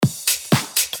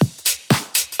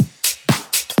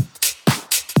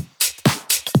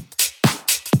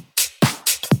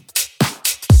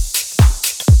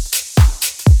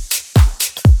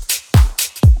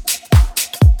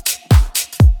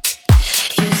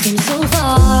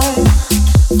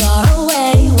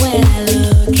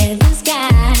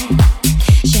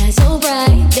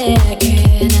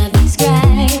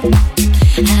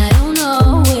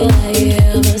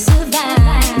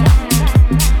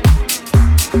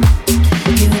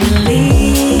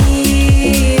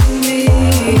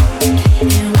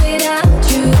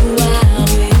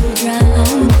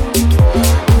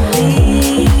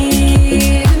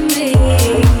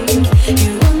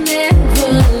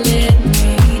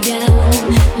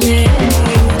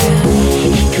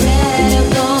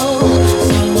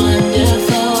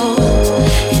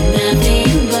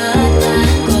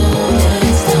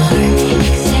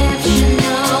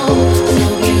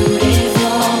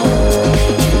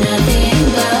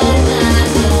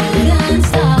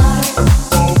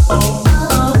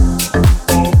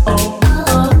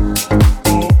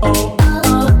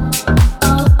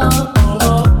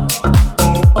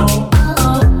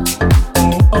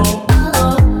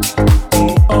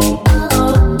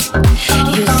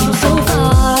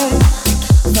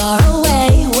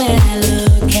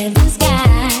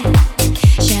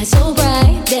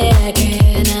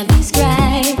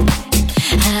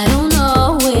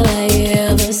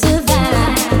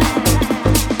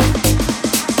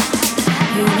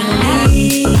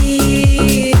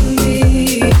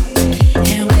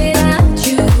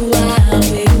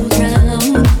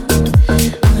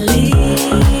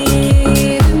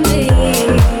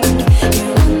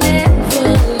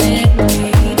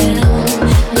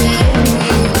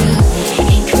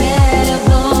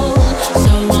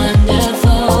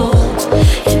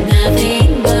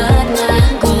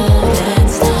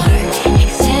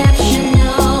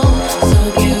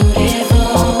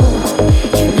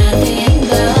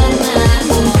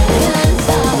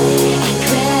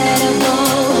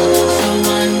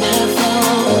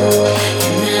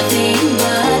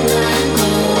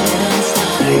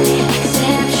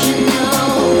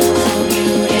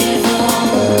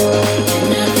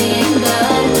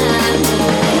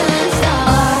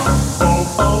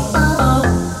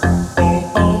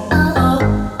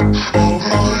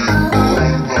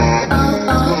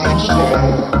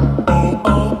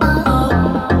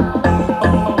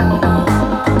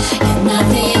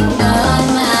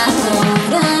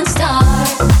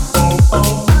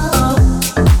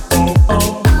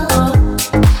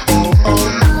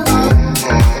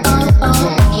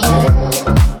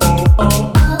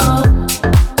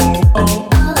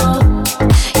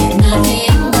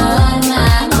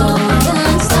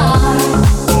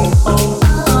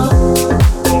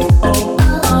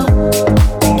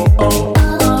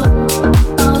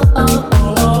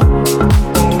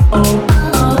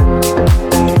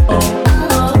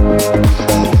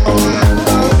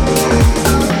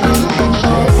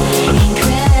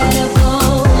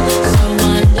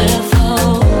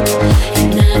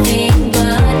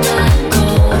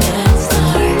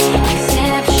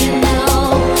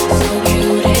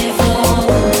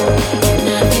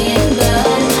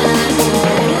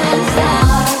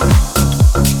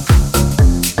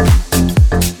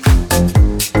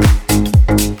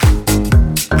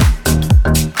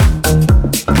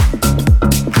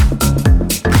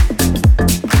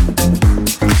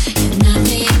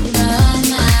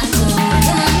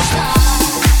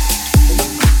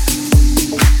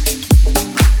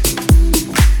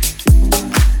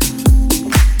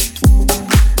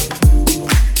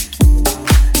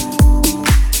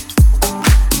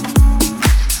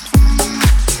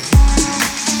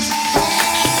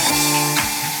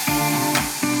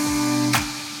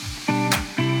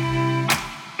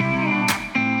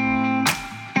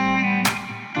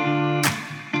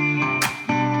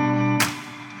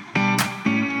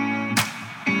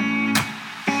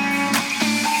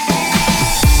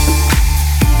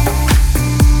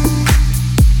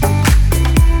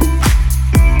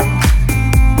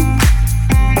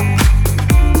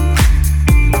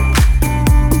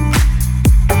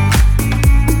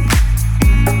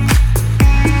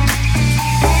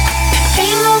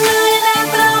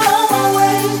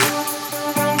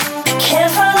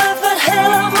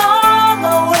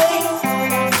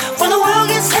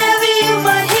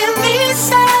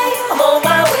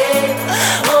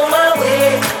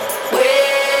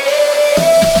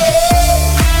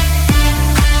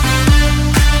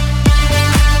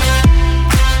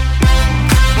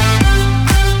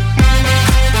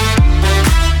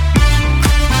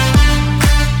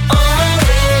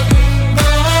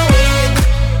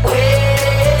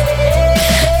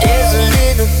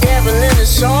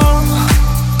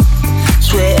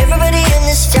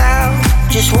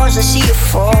just wants to see you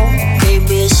fall.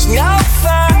 Baby, it's no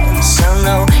fun, so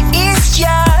no, it's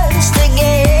just a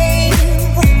game.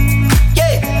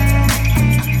 Yeah.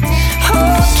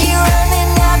 Oh, keep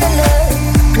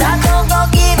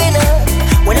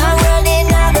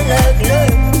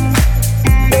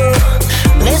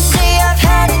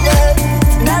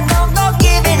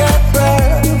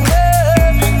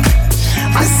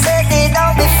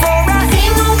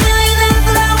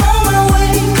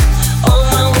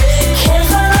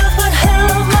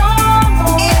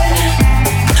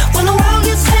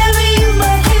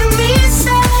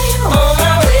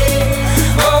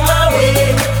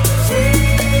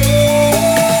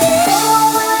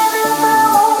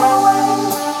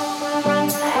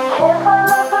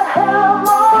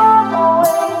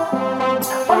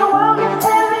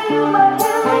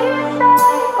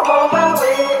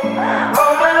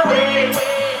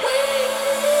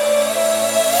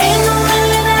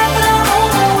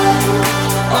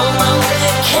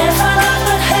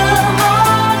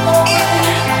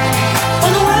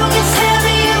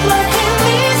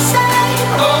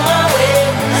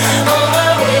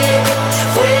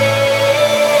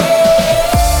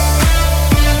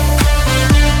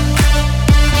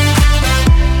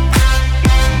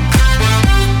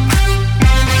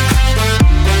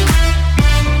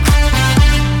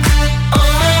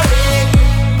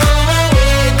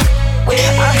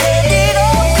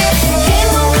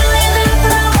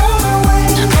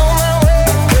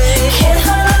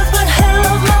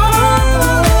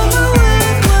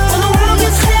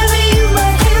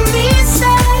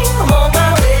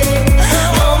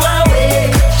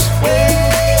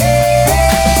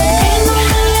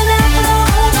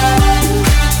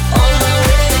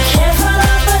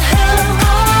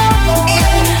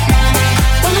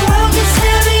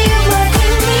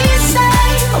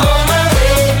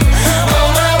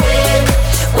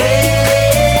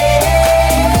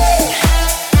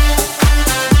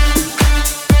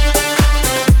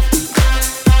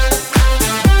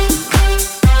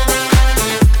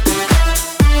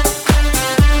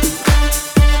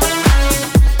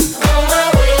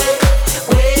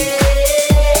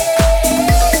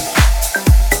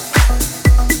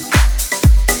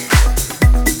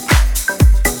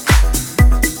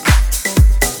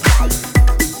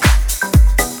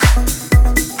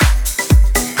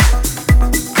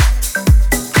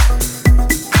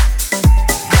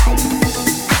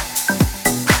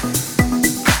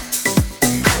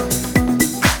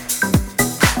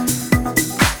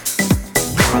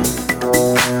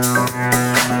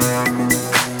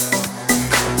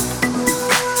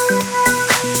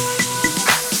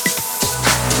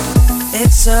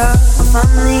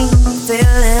funny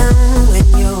feeling when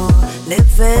you're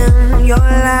living your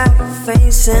life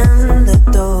facing the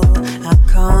door. I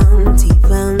can't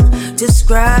even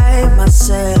describe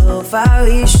myself. I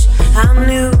wish I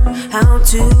knew how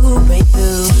to break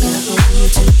through.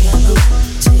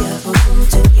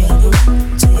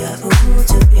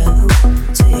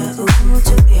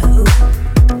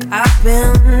 I've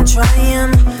been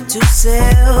trying to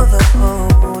sail the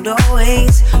boat,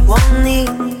 always one knee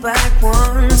back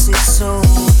once it's sold.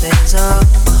 There's a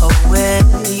hole where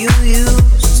you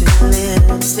used to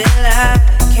live, still I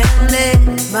can't let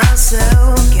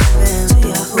myself give in to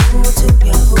Yahoo, to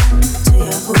Yahoo, to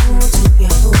Yahoo, to Yahoo, to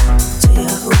Yahoo, to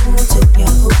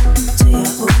Yahoo, to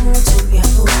Yahoo, to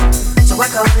Yahoo. So I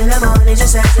call in the morning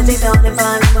just as the day's done and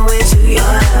finding my way to your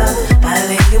love. I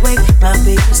lay awake, my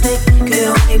big mistake could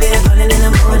only be the calling in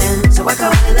the morning. So I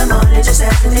call in the morning just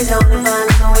as the day's done and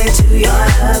finding my way to your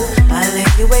love. I lay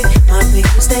awake, my big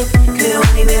mistake could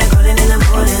only be the calling in the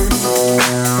morning.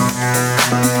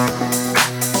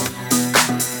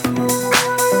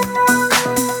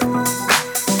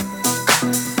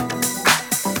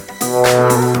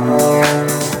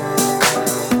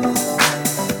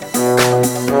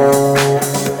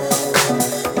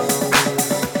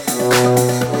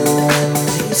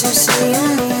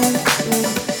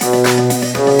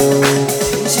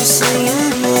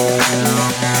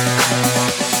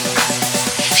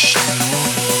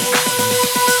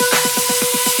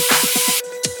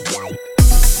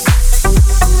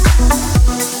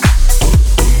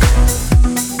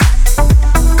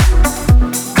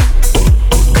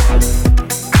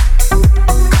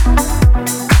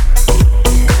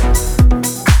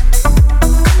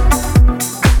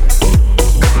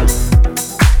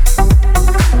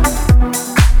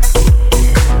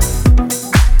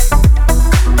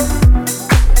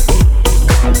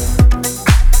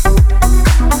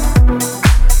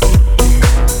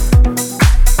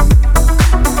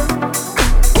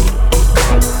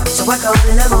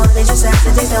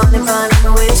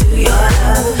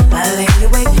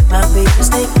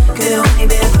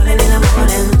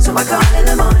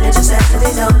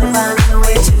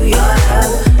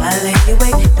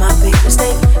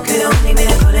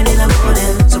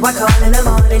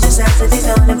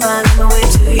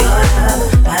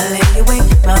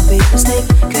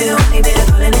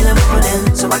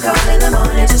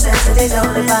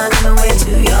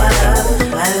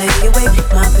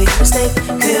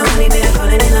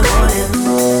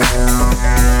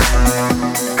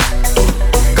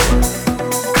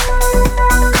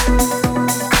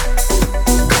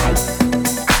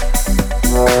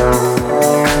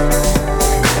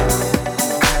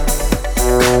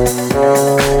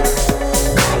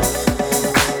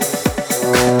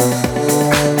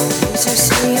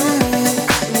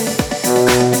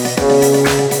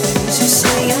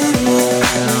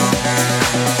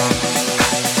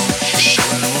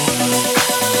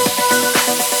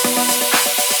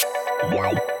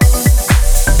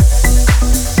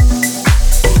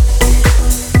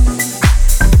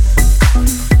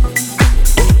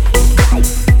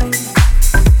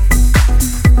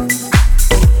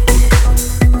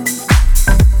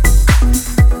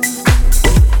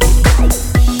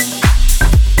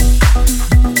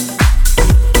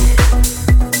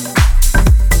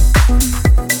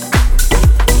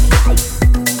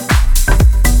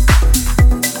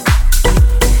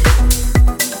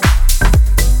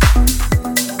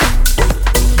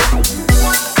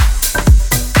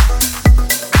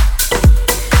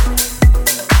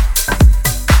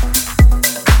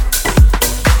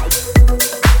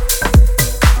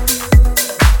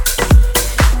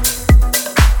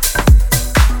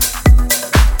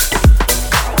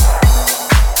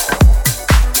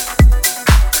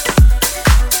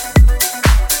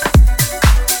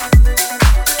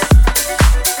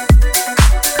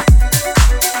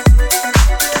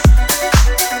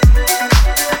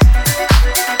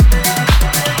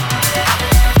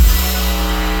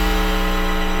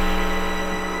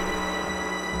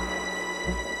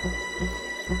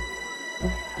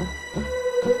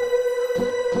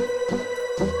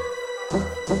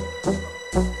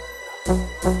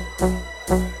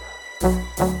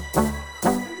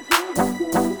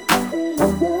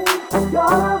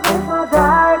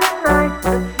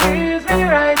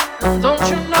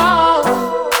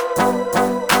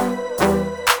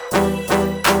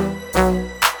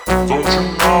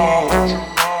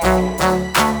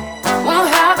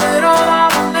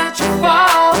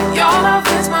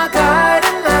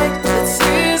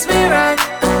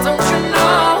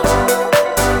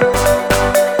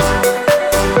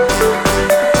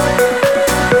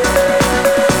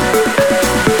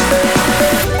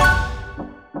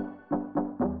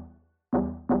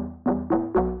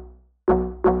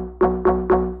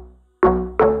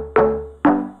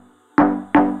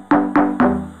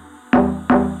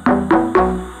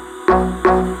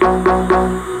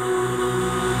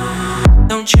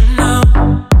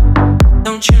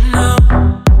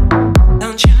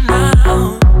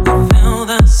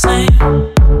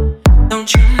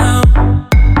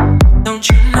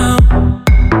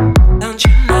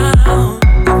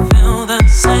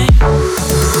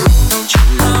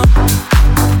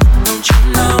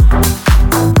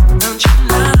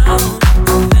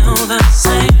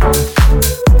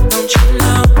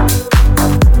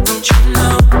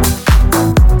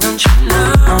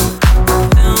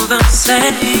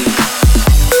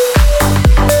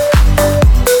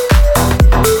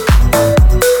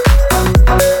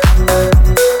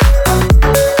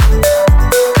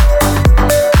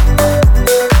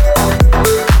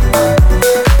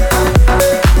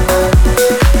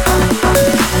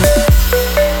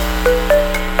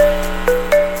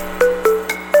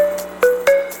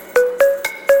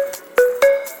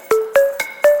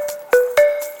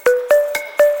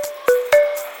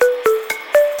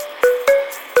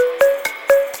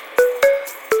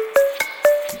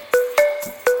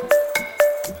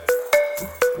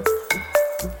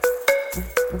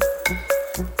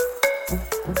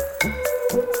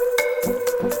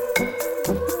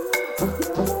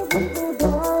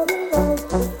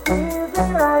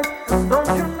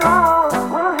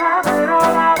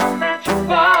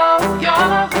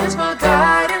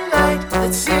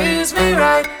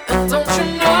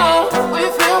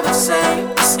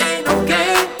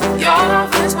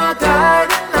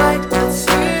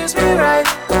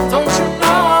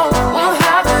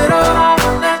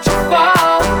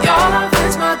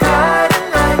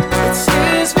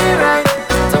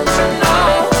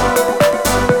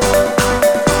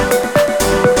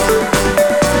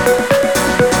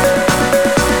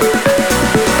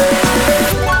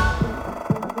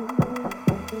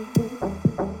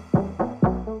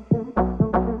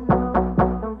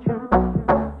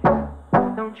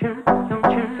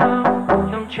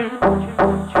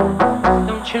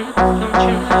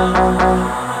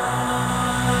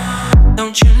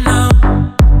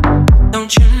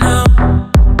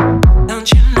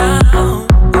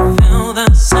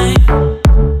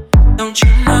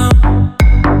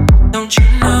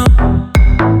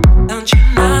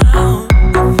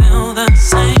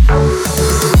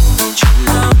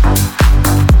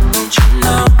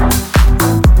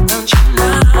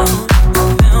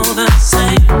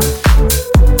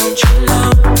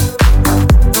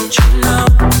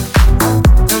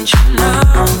 Don't you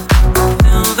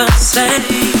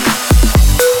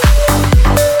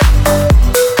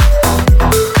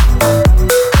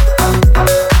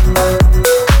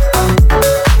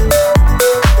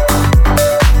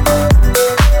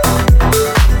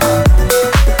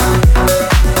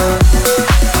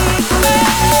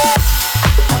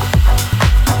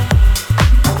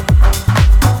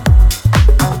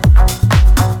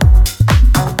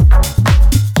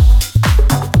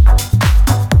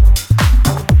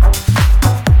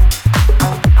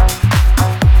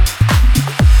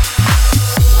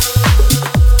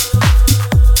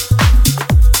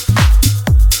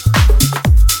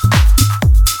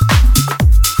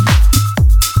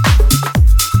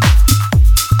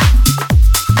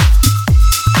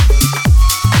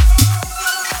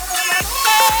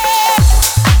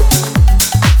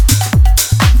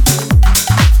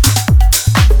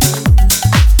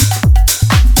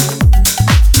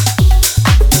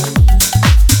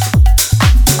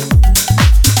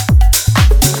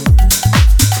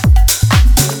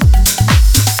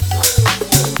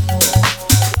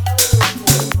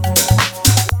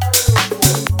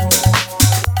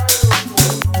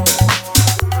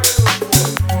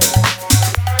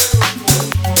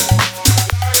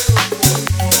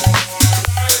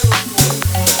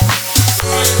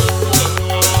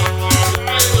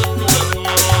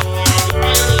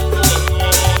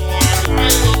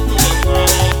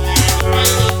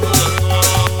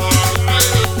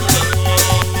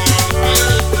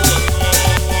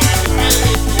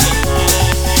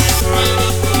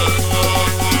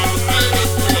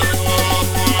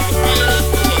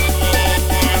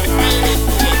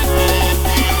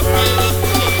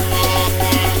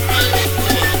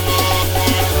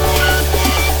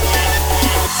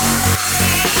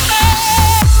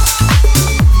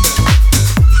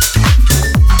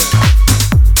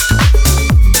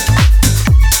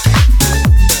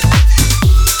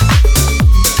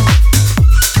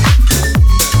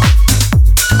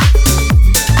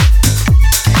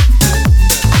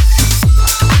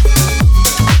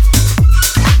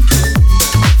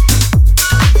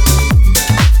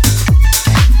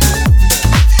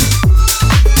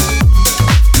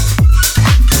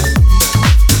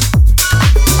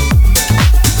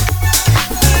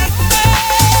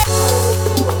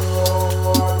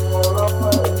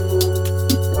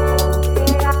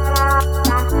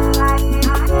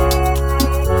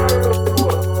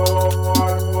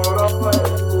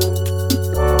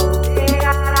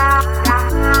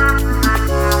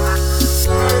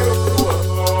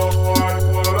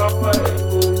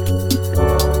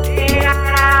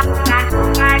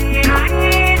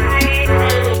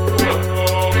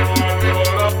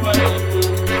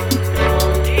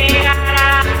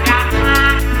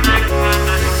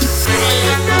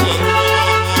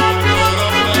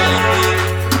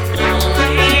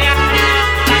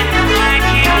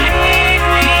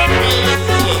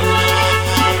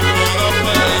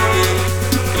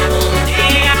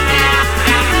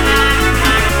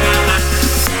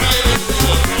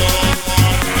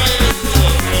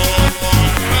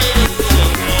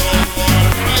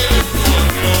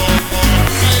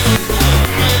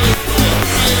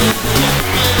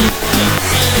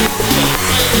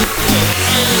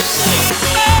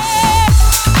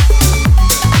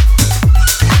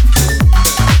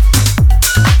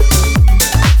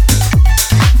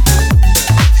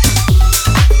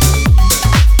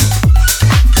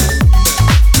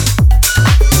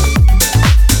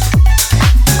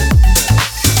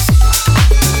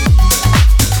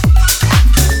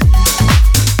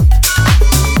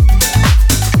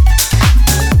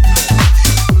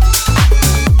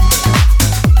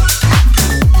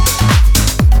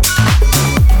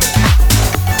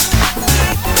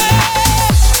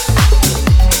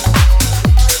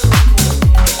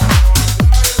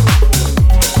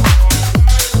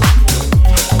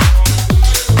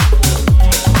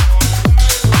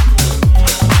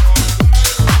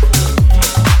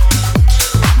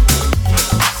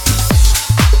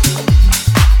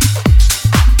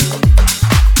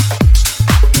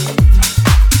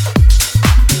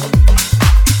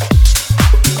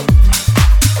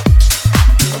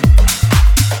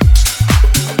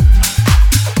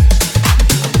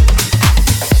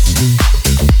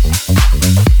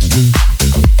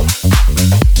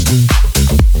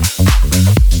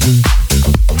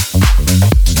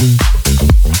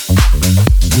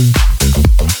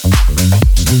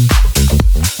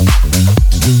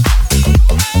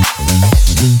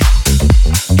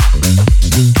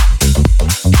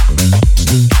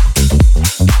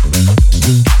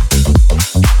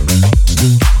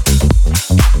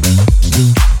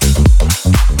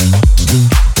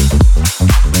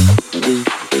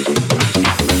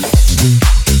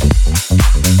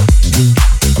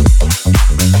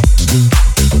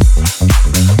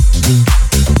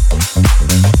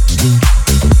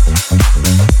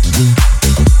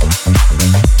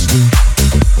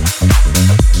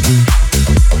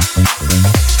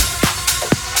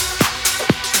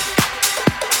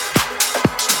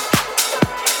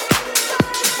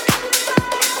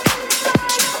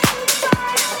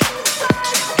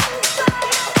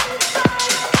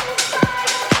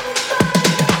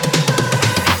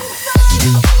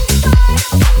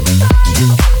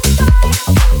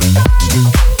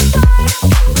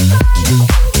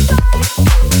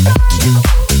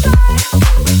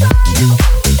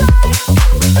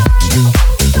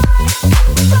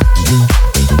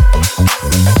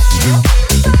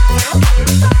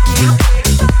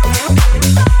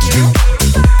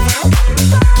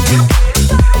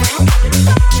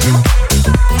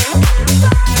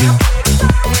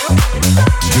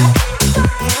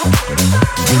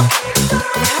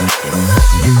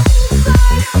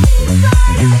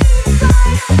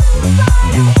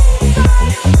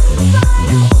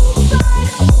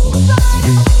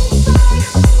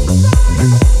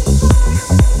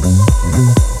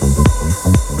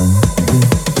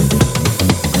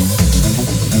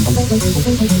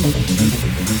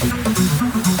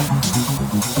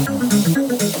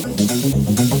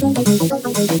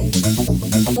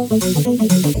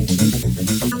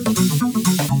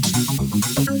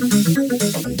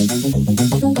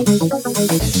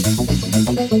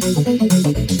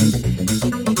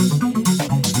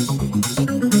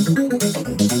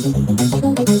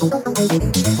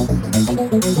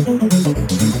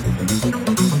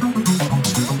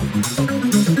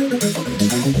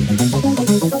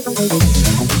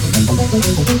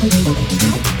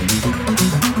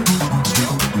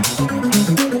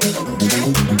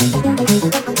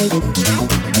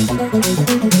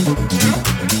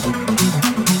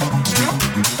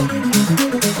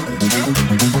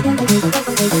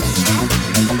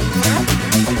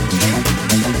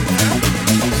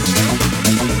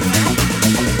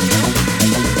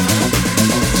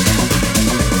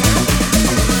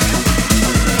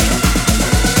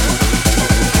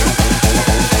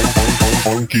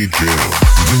Funky Jam.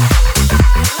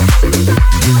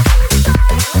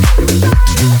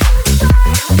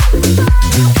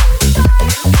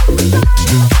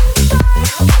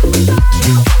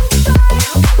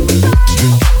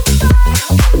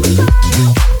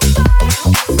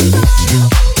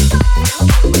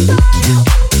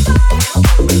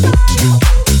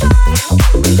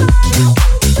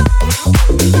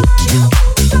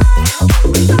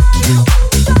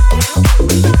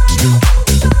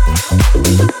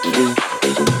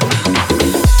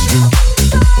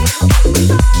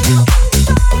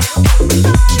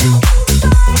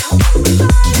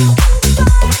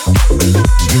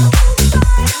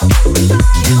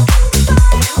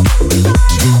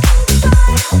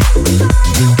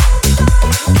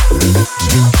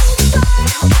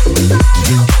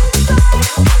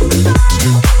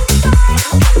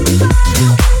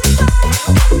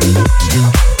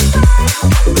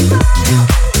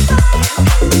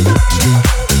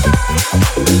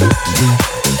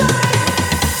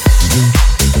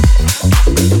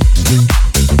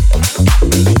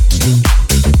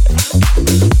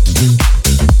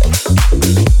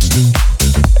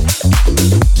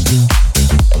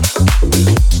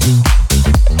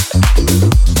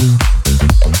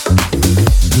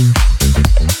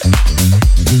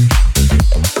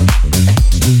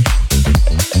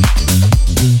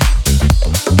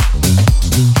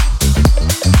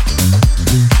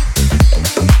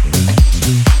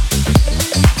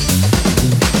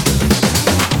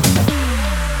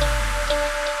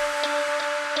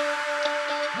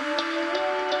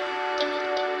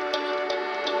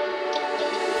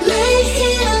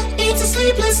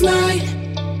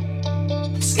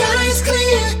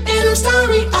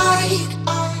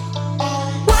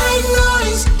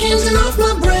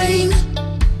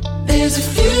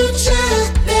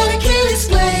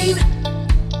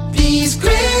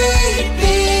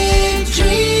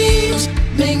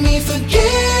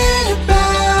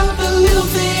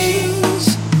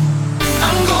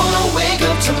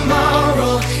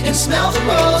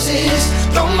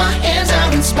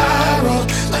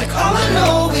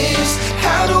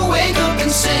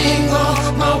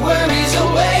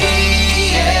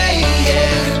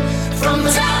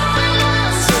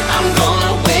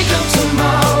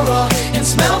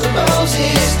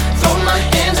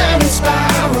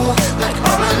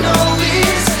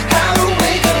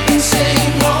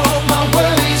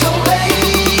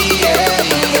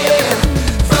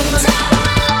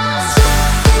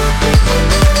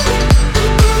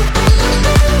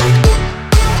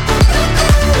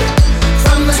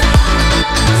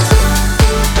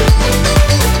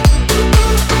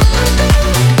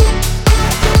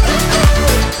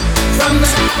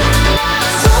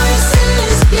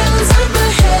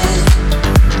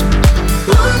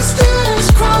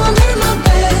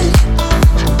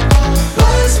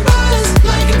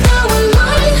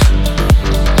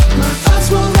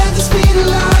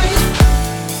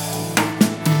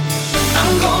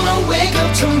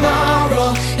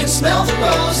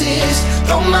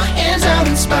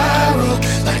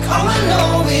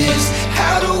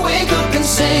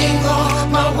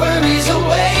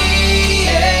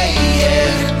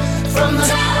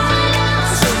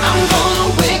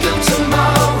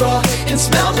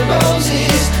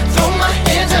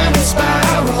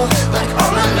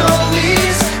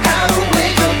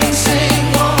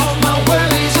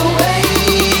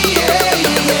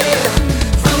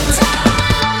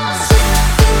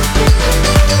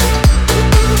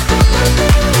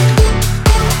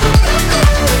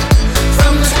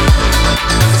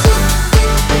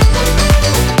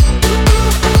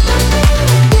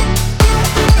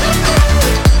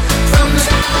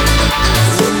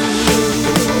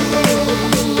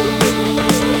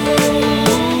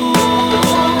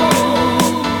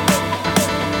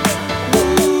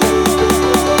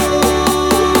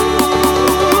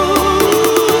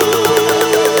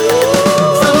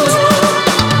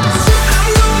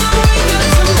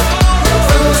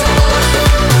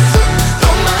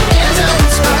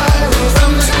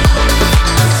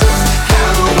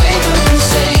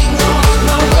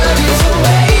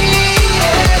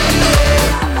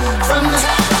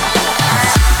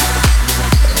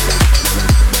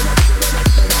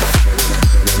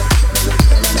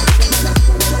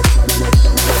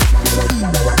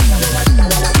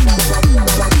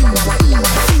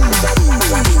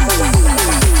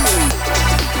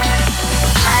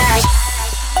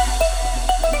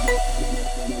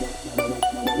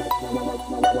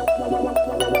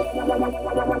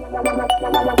 I'll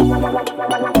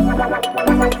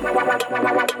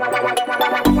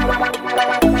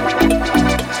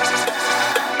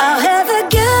have a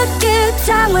good, good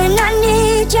time when I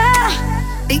need ya,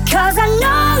 because I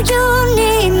know you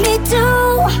need me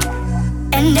too.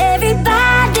 And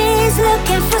everybody's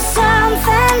looking for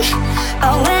something,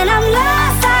 but when I'm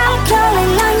lost, I'm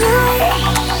calling on you,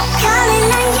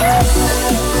 calling on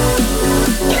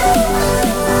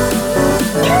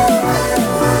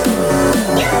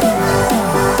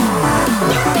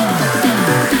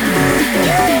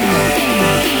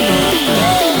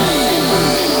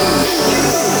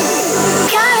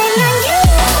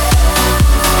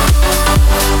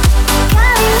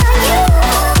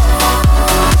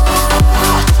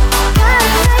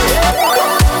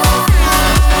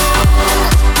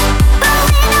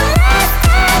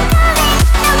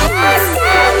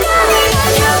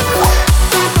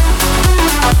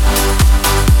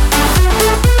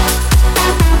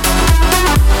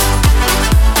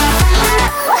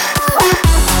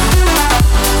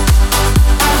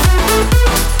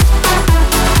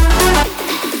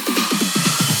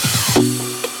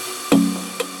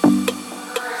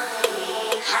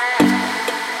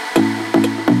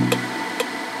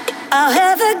I'll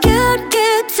have a good,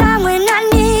 good time when I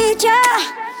need ya,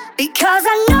 because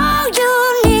I know you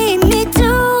need me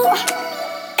too.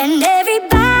 And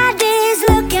everybody's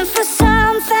looking for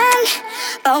something,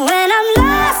 but when I'm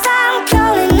lost, I'm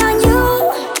calling on you.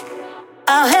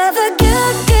 I'll have a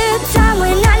good, good time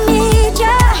when I need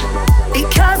ya,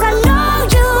 because I know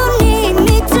you need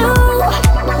me too.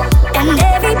 And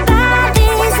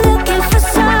everybody's looking for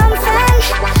something,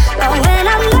 but when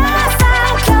I'm lost,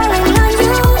 I'm calling on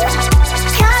you.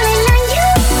 Calling on you.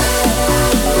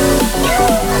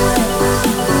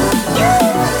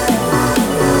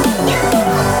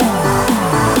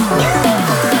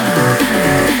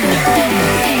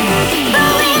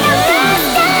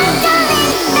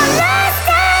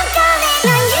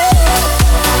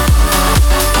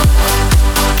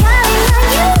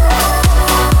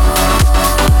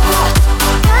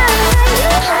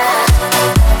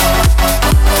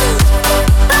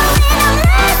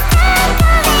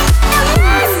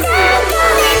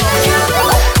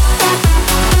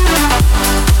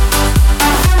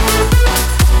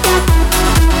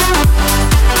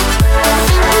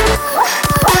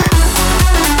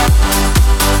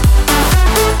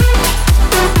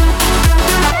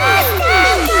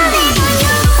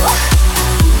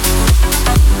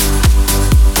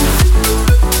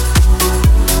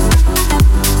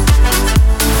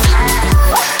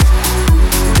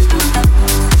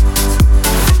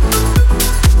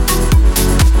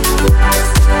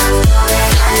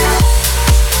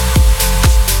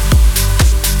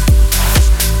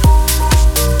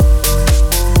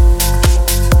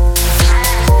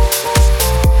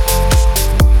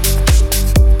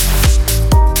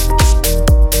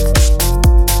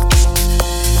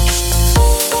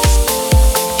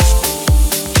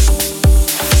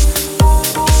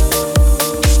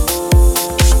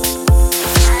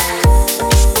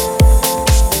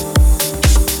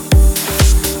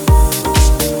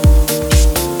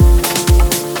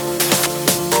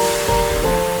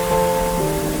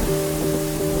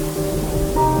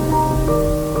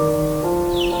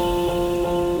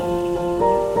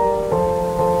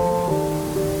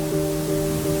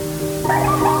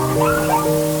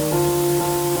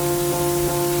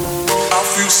 I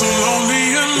feel so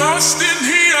lonely and lost in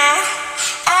here.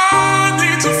 I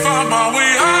need to find my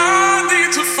way. I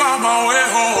need to find my way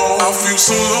home. I feel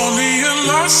so lonely and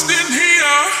lost in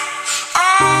here.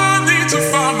 I need to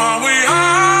find my way.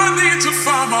 I need to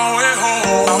find my way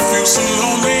home. I feel so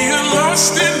lonely and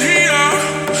lost in here.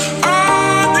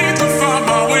 I need to find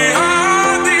my way.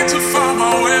 I need to find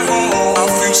my way home. I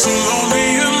feel so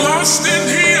lonely and lost in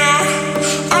here.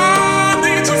 I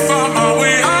need to find my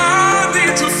way. I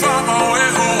need to find my way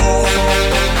home.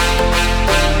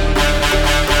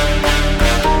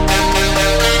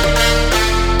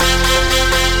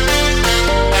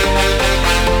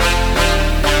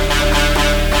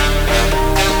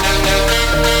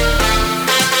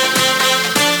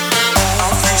 I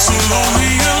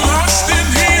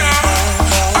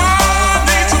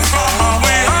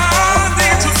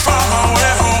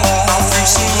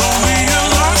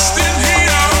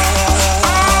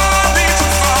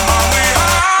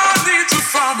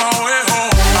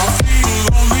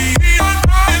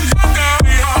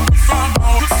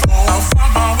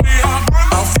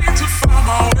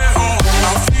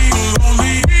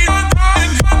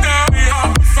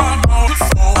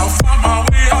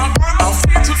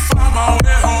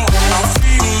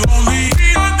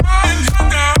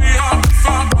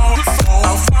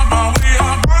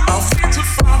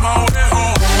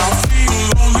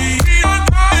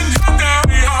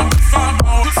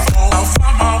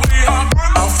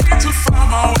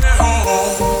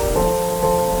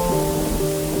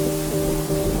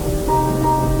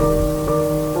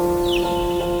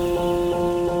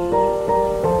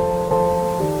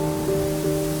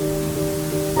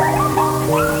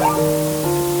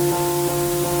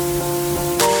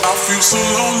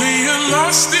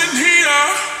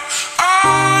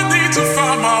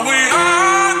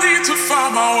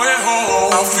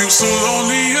feel so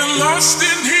lonely and lost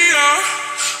in here.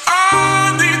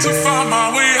 I need to find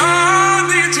my way. I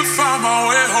need to find my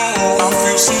way home. I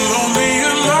feel so lonely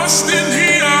and lost in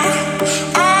here.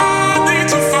 I need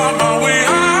to find my way.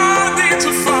 I need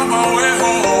to find my way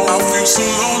home. I feel so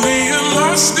lonely and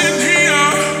lost in here.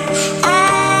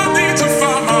 I need to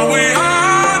find my way.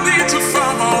 I need to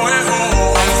find my way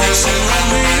home. I feel so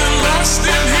lonely and lost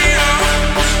in here.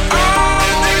 I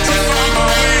need to find my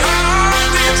way. I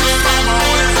need to find my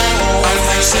way home. I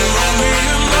feel so lonely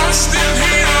and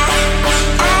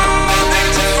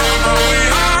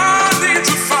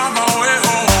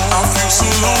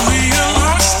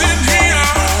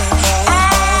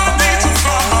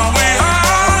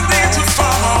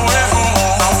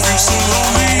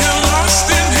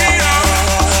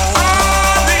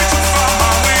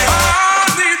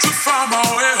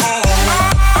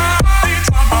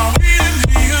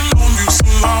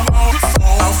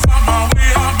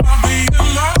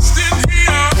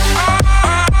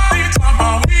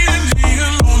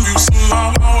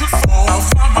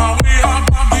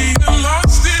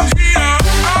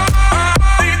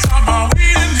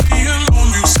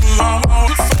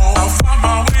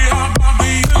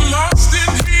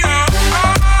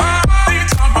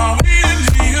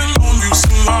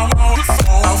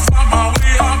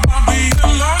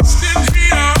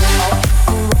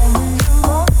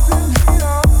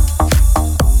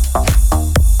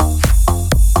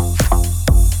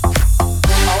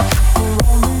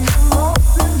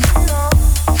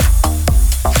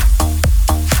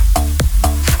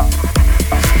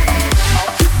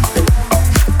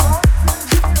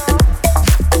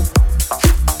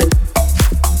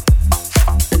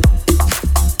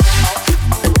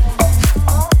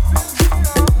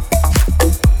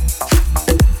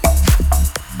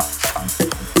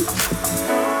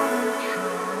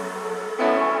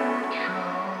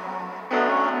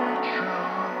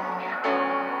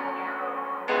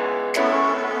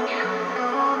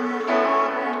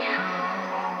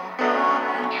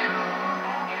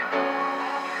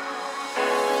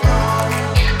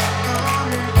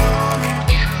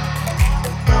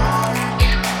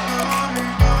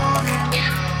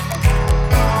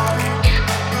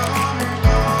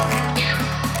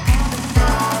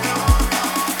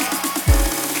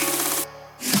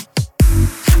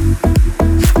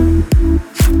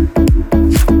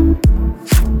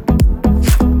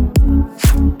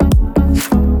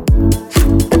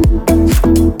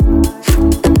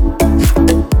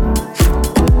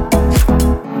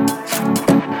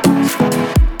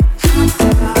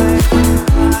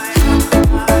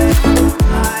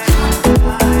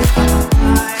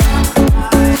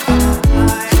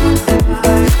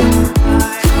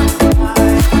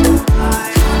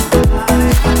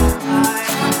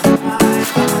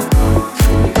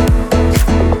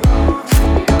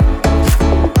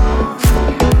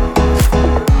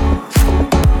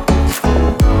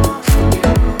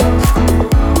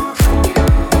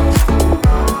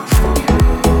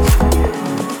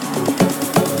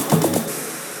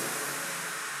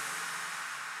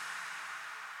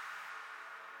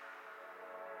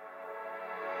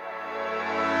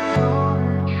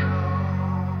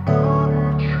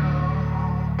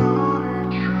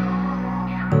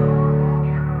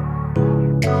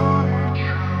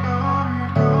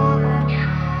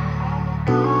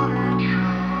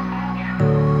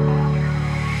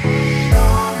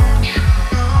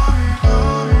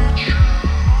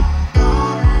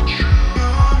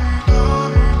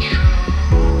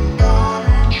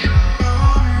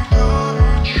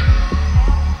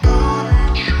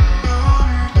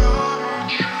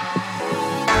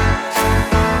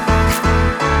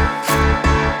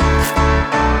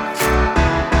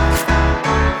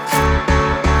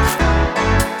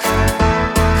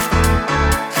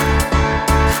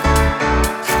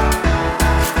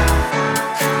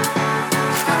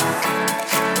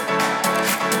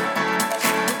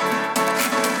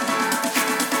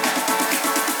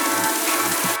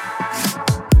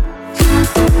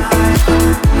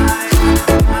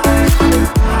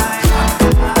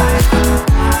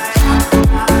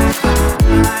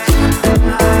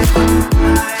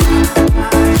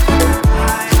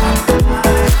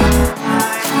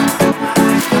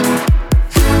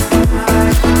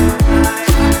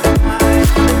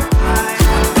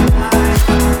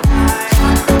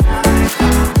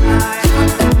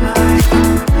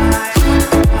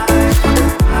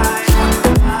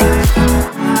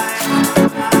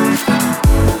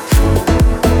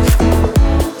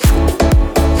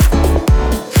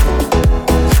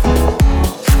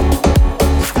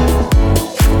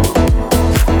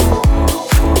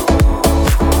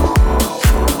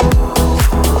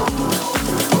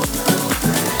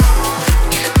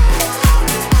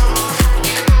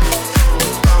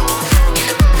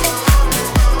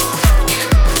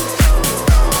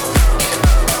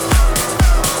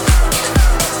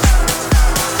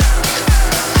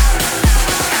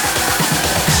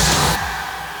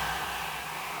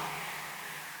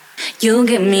You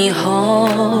give me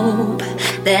hope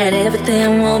that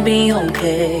everything will be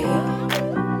okay.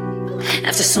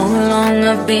 After so long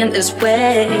I've been this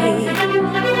way,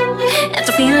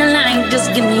 after feeling like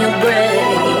just give me a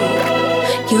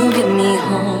break. You give me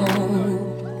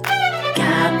hope,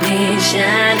 got me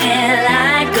shining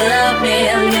like a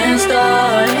million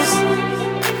stars.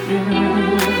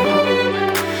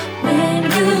 When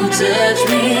you touch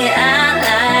me I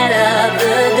light up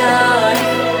the dark,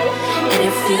 and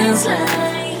it feels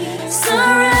like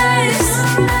sunrise,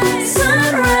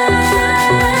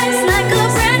 sunrise, like a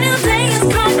brand new day is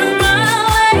coming my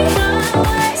way.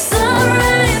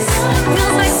 Sunrise,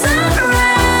 feels like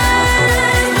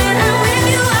sunrise. When I'm with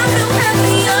you, I feel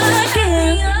happy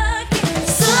again.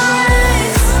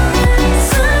 Sunrise,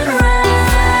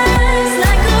 sunrise,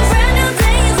 like a brand new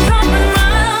day is coming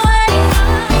my way.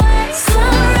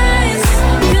 Sunrise,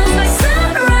 feels like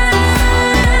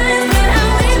sunrise. When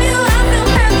I'm with you, I feel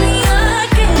happy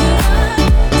again.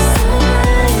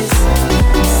 Sunrise,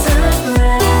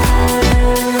 sunrise.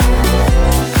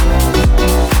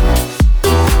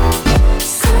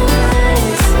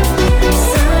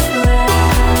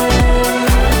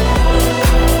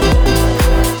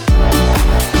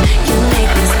 You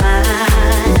make me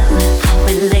smile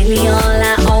when lately all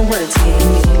I own were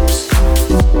tears.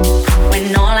 When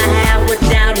all I had were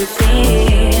doubt and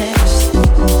fears.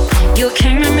 You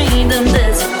came and made them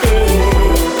disappear.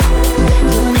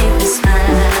 You make me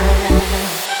smile,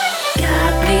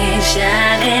 got me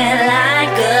shining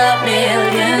like a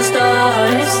million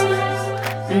stars.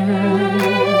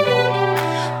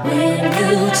 When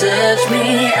you touch me,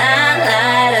 I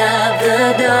light up the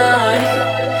dark,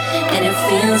 and it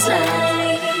feels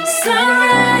like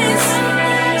sunrise,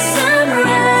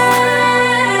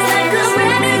 sunrise, like a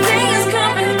brand new day is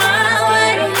coming my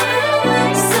way.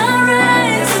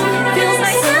 Sunrise, feels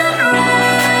like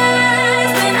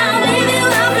sunrise. When I'm with you, I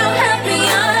feel happy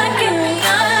again,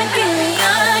 again, again,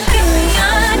 again,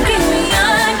 again, again,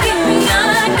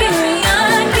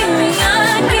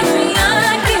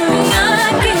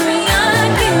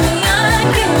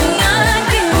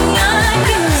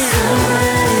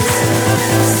 sunrise,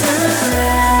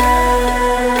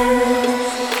 sunrise.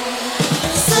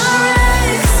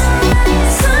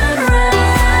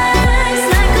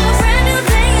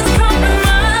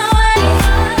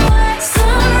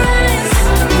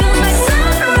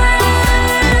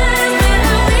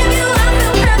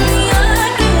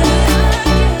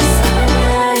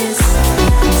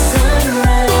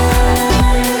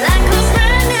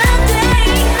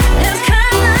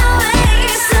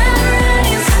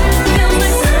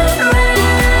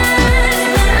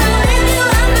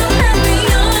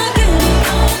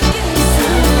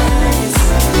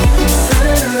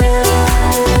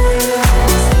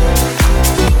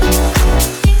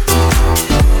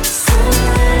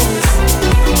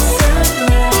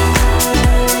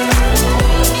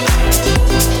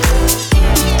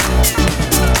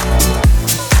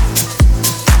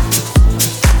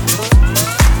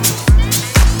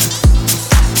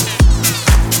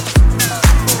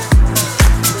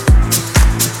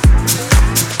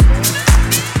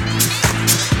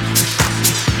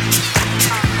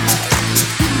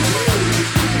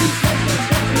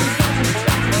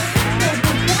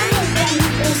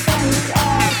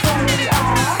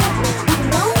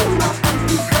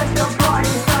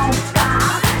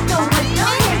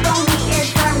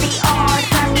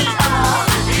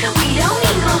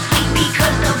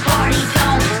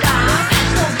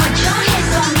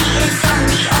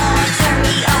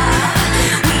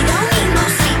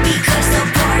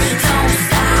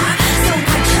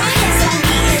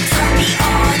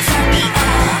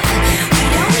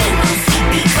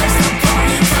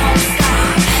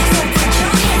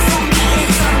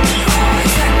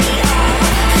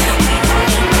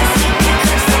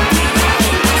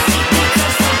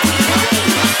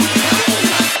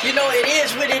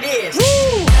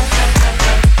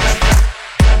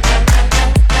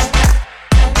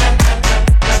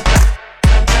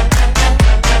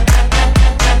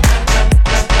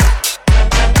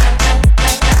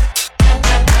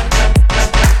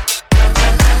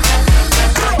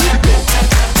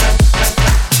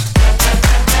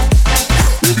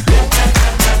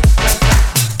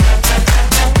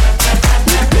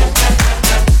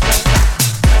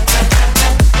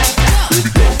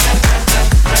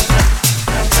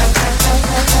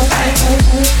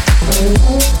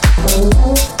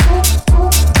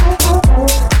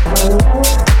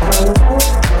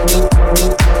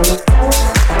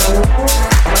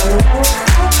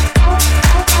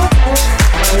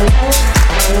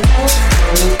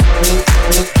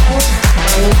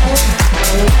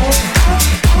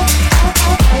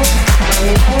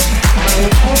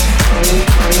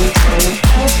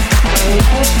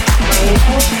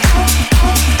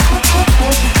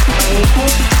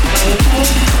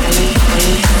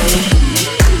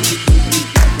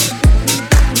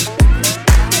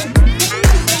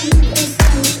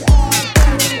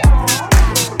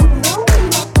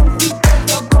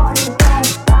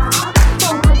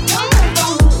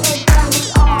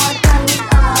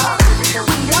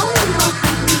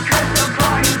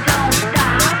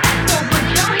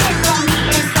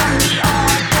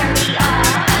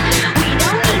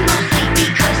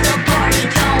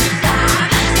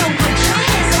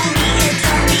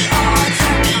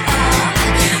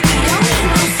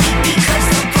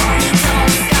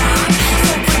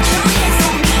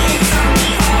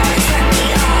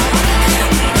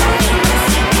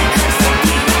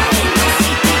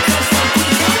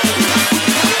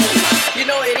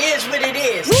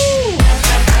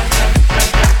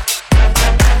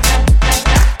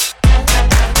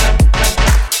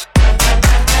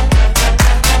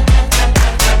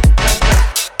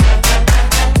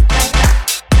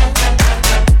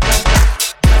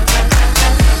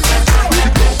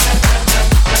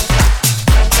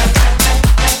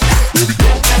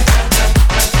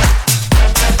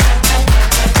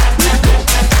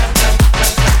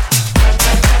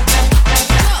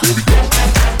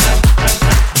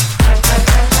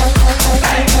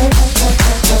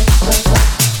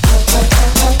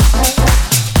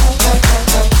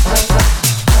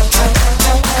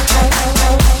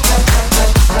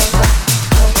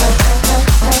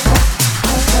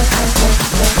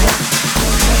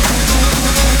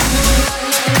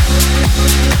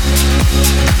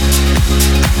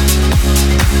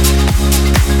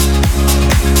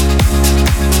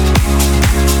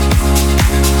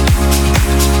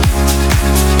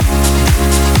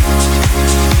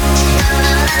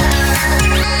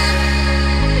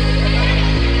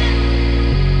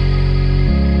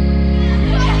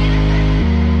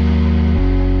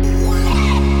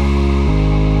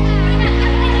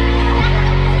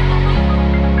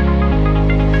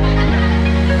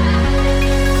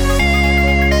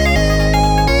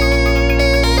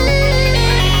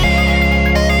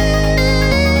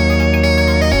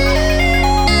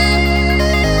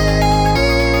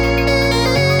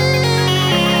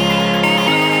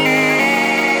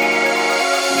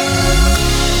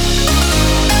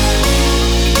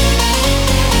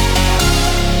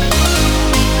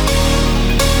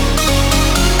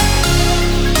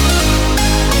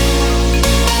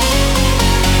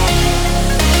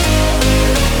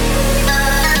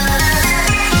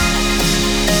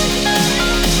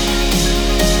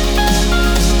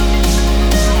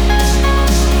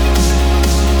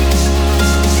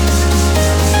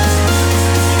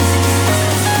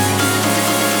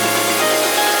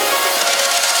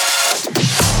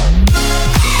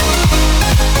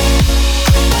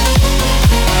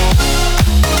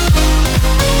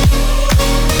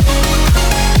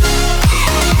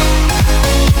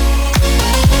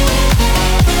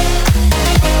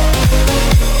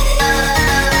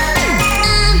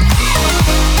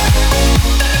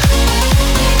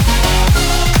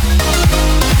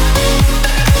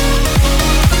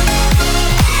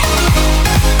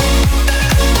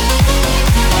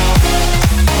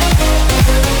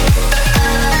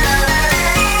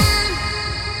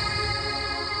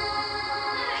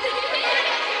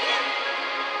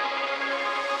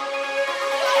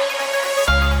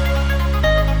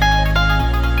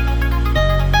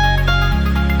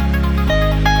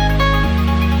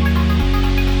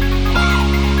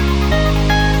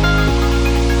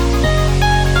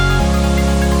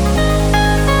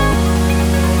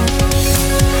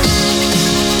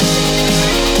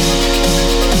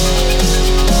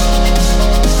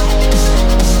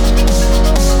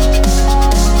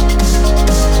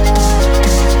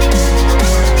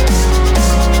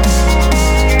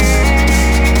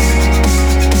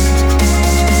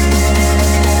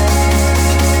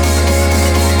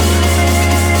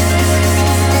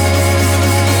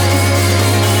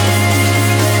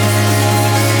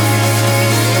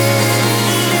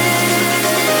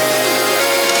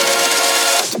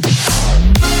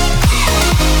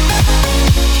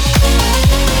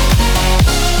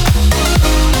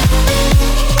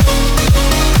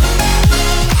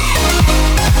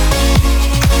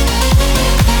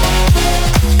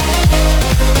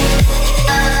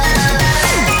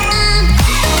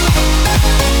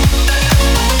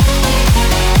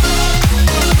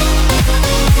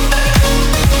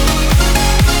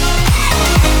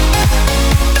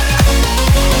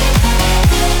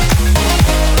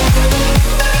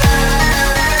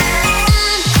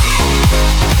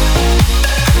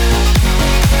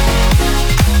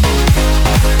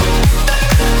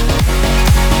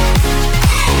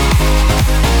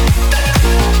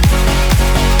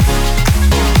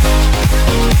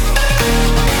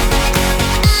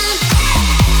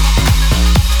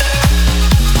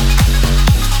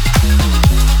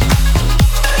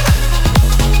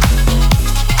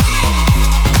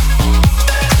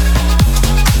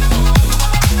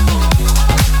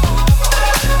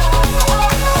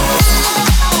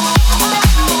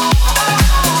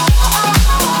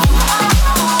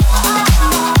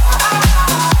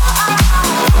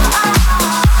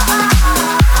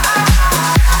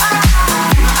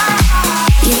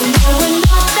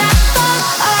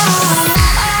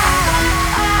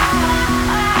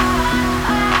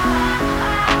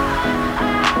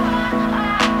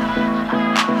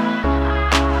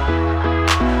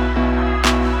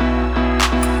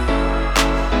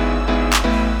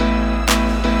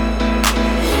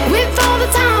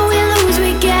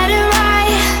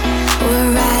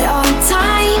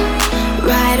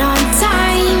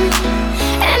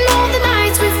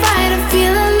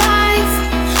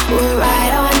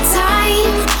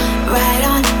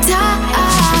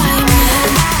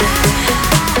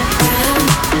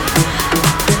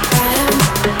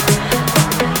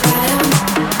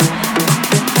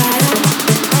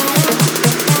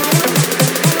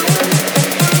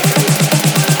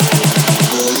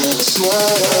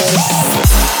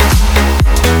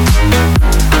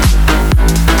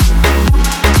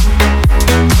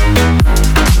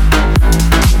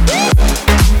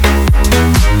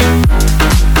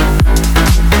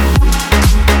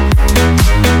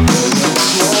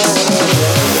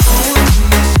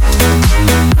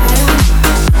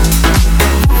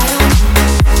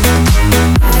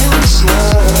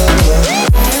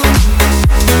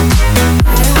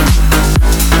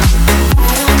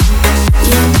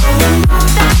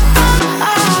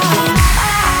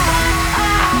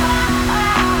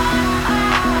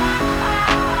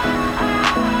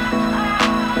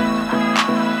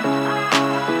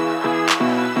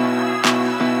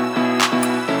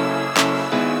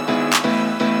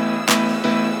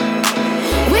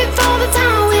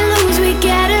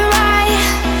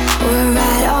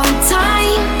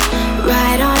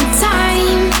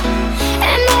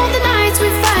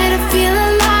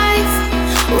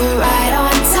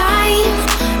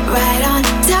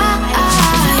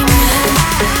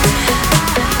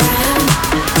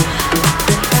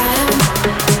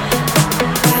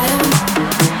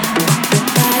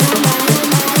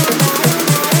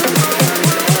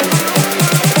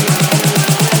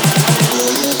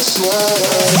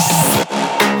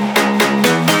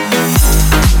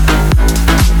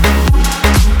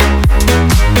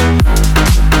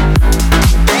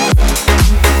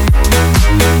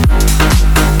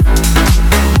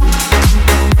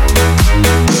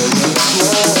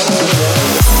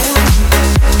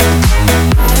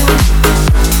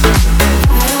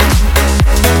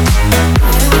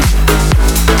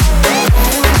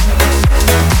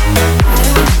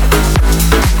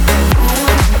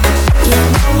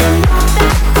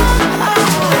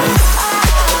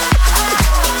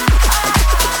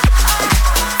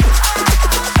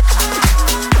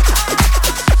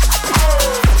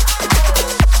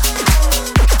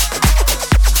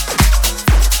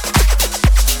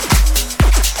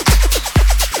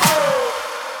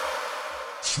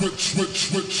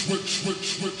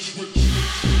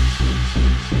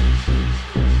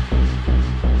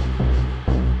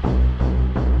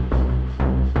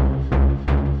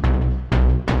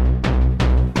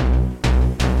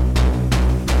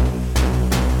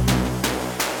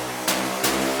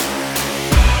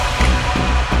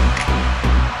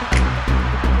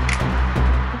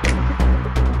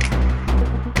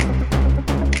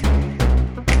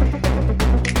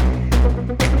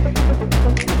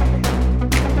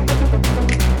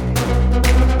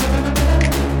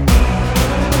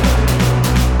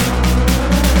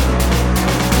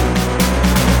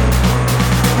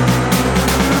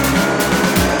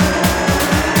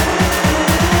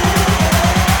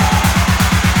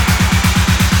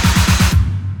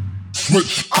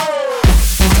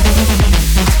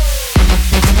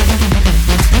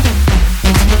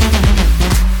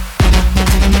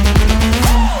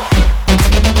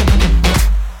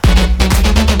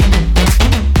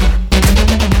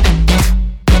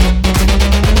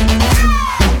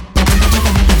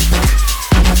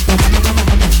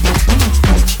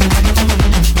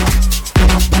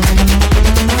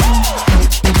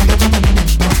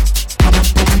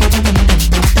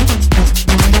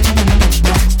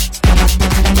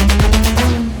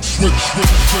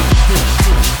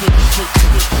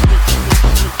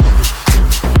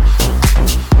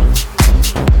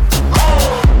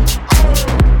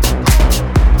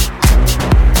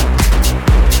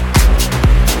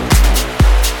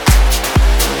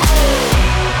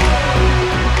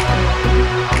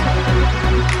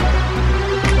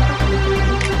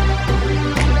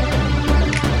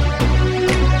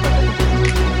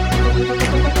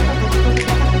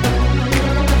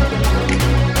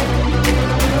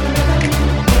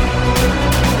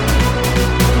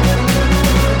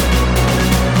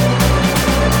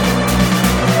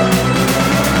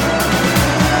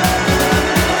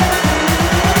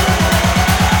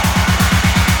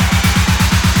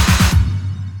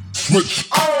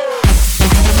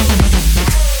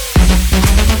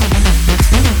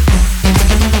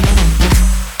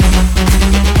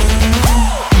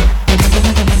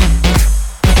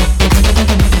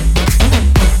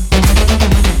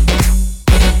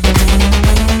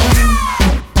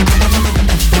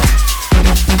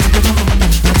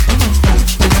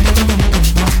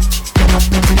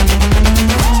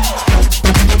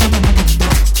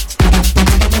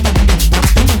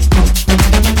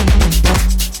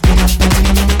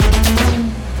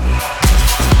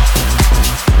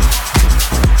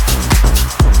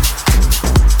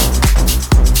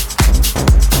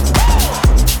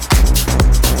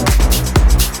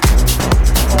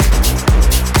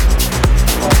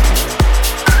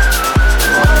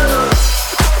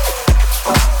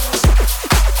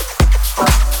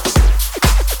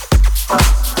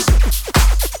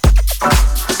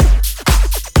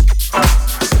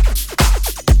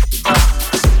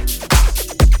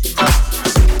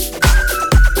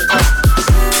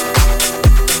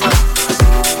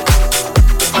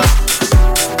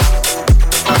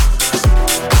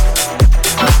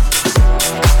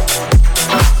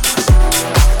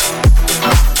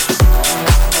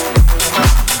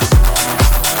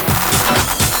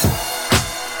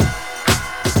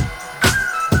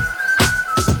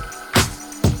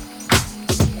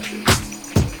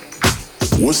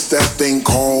 What's that thing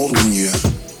called when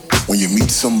you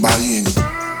meet somebody and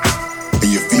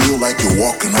you feel like you're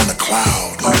walking on a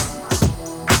cloud?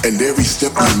 And every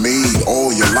step you made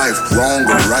all your life, wrong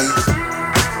or right,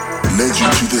 led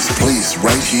you to this place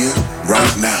right here,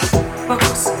 right now.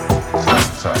 Bubbles.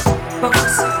 Bubbles.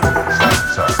 Bubbles.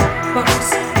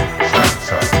 Bubbles.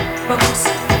 Bubbles.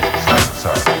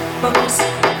 Bubbles. Bubbles.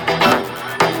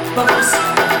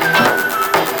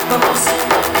 Bubbles.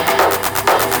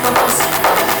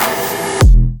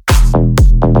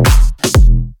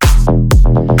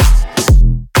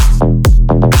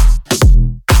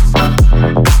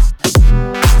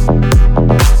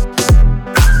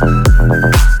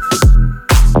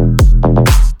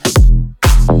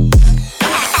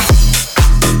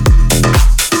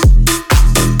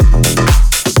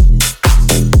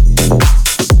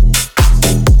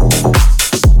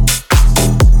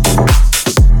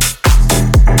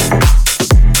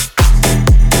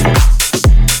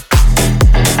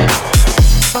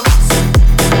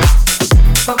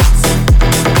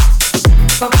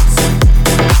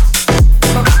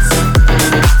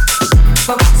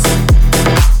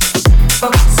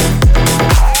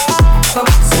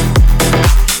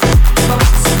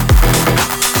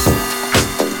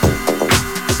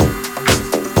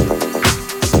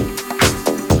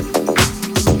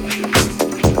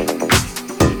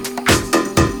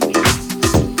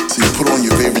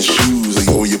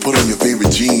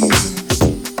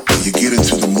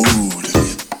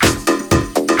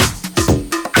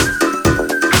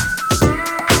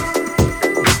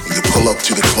 pull up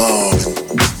to the club.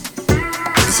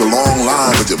 It's a long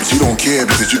line, but you don't care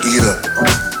because you can hear the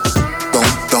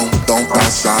thump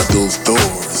outside those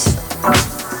doors.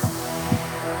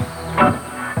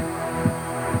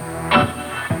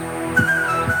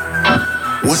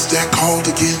 What's that called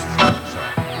again?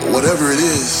 Whatever it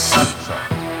is,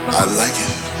 I like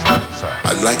it.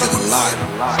 I like it a lot.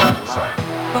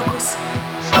 Focus.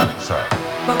 Focus.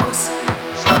 Focus.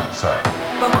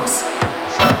 Focus. Focus.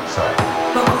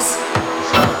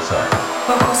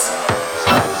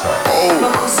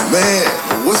 Oh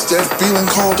man, what's that feeling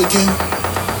called again?